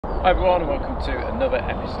Hi everyone and welcome to another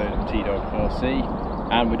episode of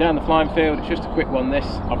T-Dog4C, and we're down the flying field. It's just a quick one this.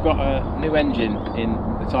 I've got a new engine in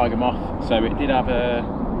the Tiger-Moth, so it did have a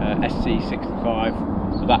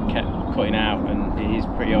SC65, but that kept cutting out and it is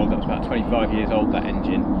pretty old. That's about 25 years old, that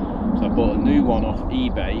engine. So I bought a new one off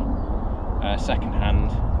eBay, second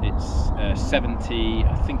hand. It's 70,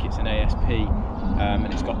 I think it's an ASP,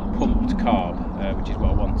 and it's got pumped carb, which is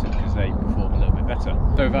what I wanted because they perform a little bit better.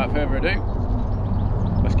 So without further ado,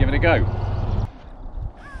 let's give it a go.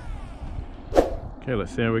 Okay,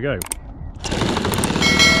 let's see how we go.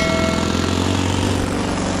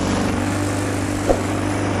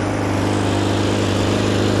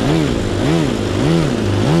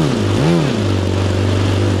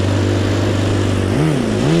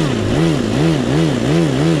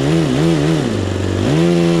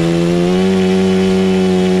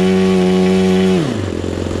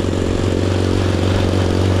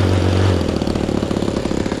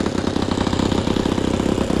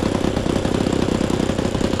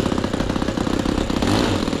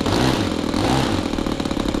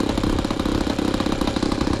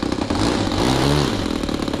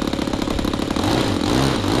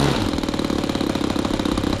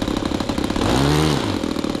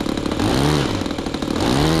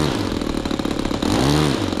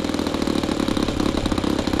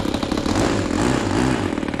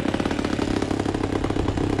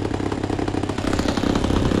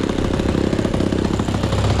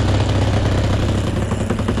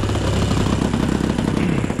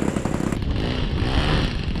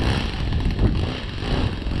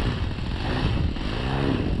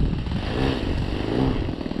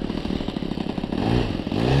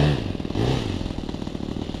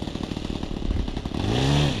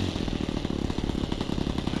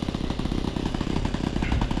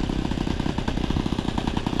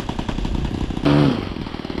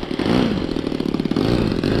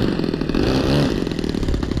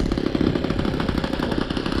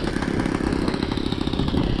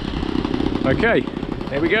 Okay,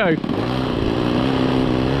 here we go.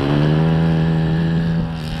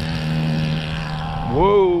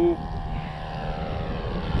 Whoa!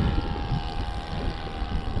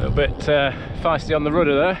 A little bit feisty on the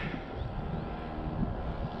rudder there.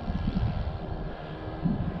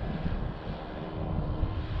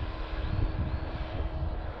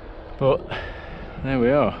 But there we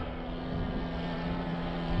are.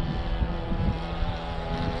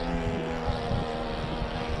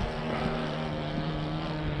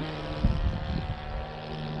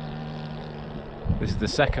 This is the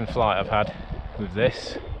second flight I've had with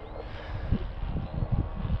this.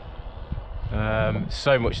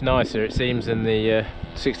 So much nicer it seems than the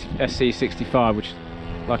SC65, which,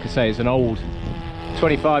 like I say, is an old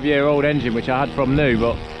 25-year-old engine which I had from new,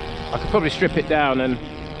 but I could probably strip it down, and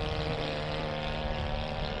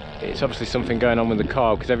it's obviously something going on with the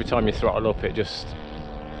carb, because every time you throttle up it just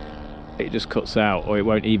cuts out, or it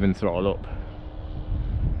won't even throttle up.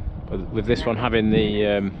 But with this one having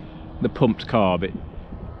the pumped carb,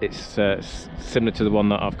 it's similar to the one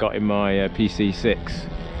that I've got in my PC6,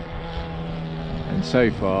 and so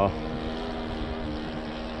far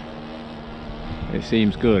it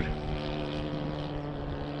seems good.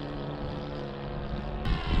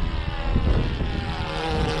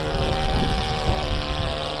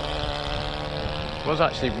 It was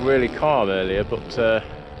actually really calm earlier, but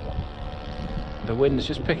the wind's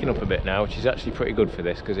just picking up a bit now, which is actually pretty good for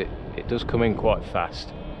this, because it does come in quite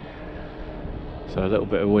fast. So a little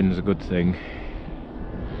bit of wind's a good thing.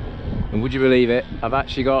 And would you believe it, I've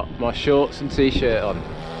actually got my shorts and t-shirt on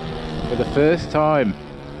for the first time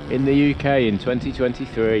in the UK in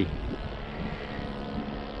 2023.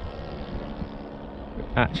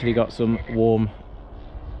 Actually got some warm,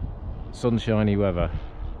 sunshiny weather.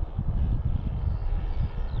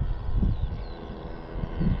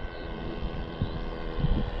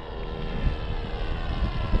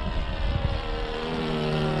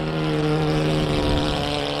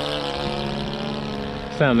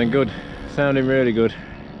 Sounding good, sounding really good.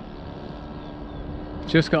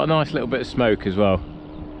 Just got a nice little bit of smoke as well,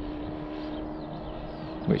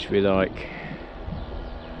 which we like.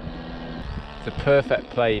 It's a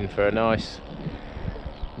perfect plane for a nice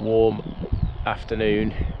warm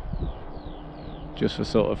afternoon, just for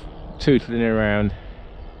sort of tootling around.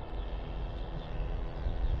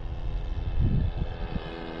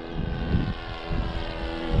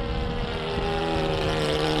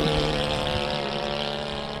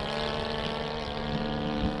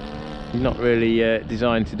 Not really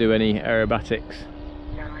designed to do any aerobatics.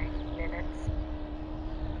 9 minutes.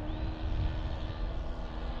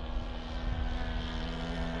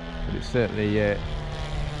 But it's certainly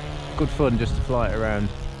good fun just to fly it around.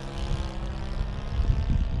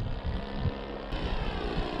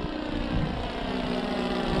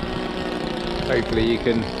 Hopefully you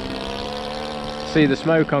can see the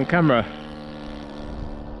smoke on camera.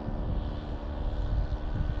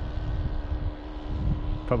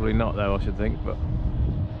 Probably not though, I should think, but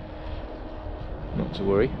not to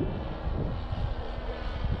worry.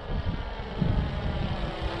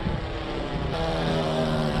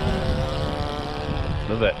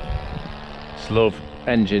 Love it. Just love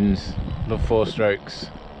engines, love 4-strokes.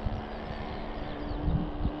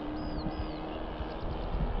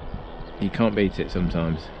 You can't beat it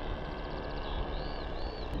sometimes.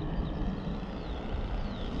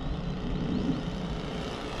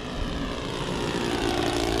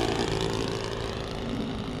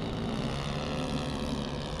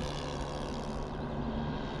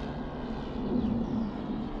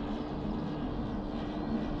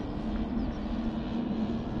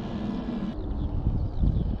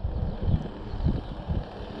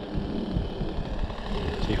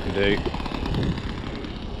 See if we can do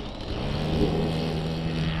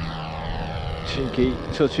cheeky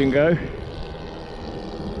touch and go.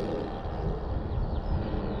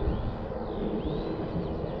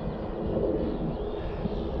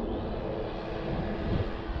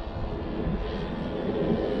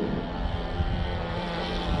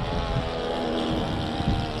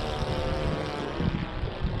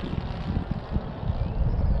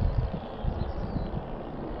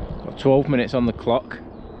 Got 12 minutes on the clock,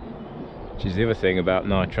 which is the other thing about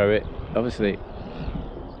nitro. It obviously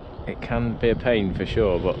it can be a pain for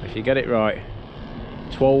sure, but if you get it right,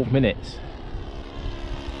 12 minutes.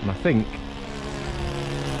 And I think,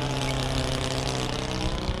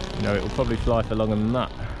 you know, it will probably fly for longer than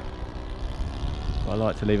that. But I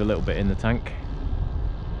like to leave a little bit in the tank.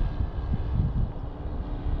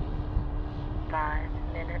 5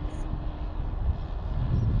 minutes.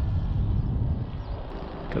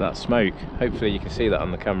 Look at that smoke. Hopefully you can see that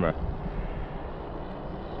on the camera.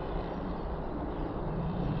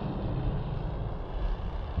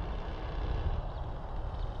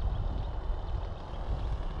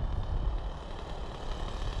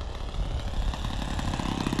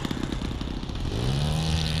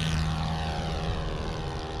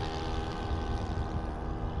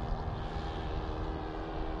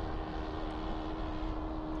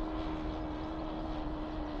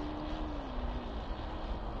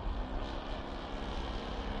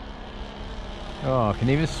 Oh, I can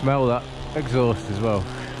even smell that exhaust as well.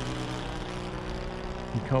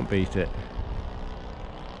 You can't beat it.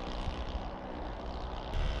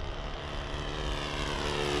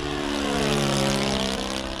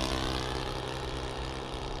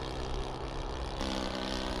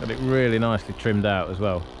 Got it really nicely trimmed out as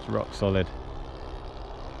well. It's rock solid.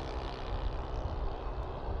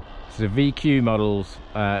 This is a VQ models.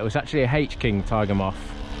 It was actually a H-King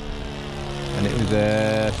Tiger-Moth. And it was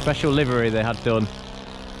a special livery they had done,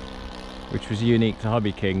 which was unique to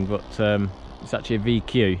Hobby King, but it's actually a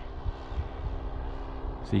VQ.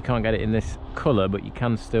 So you can't get it in this colour, but you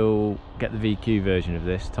can still get the VQ version of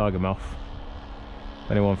this Tiger-Moth,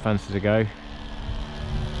 if anyone fancies a go.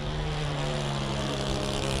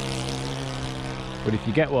 But if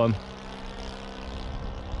you get one,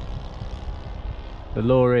 the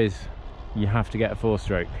law is you have to get a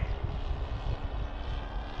 4-stroke.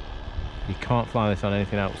 You can't fly this on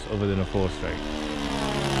anything else other than a 4-stroke.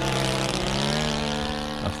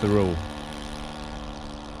 That's the rule.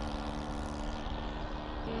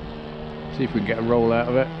 See if we can get a roll out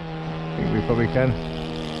of it. I think we probably can.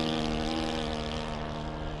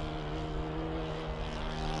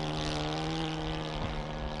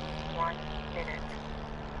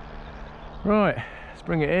 Right, let's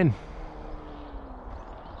bring it in.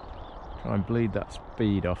 Try and bleed that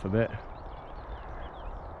speed off a bit.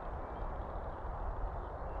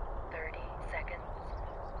 30 seconds.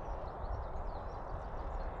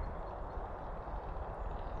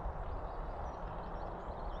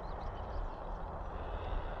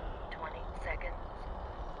 20 seconds.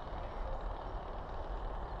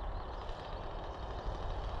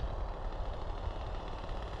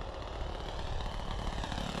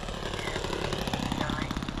 9,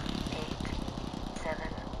 8, 7,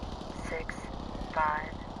 6, 5,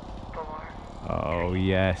 4. Oh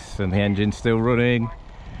yes, and the engine's still running.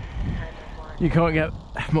 You can't get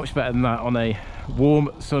much better than that on a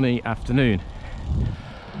warm, sunny afternoon.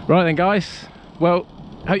 Right then guys, well,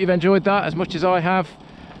 hope you've enjoyed that as much as I have.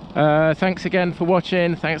 Thanks again for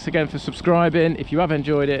watching, thanks again for subscribing. If you have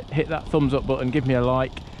enjoyed it, hit that thumbs up button, give me a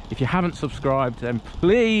like. If you haven't subscribed, then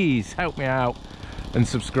please help me out and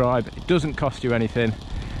subscribe. It doesn't cost you anything.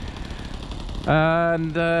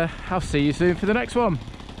 And I'll see you soon for the next one.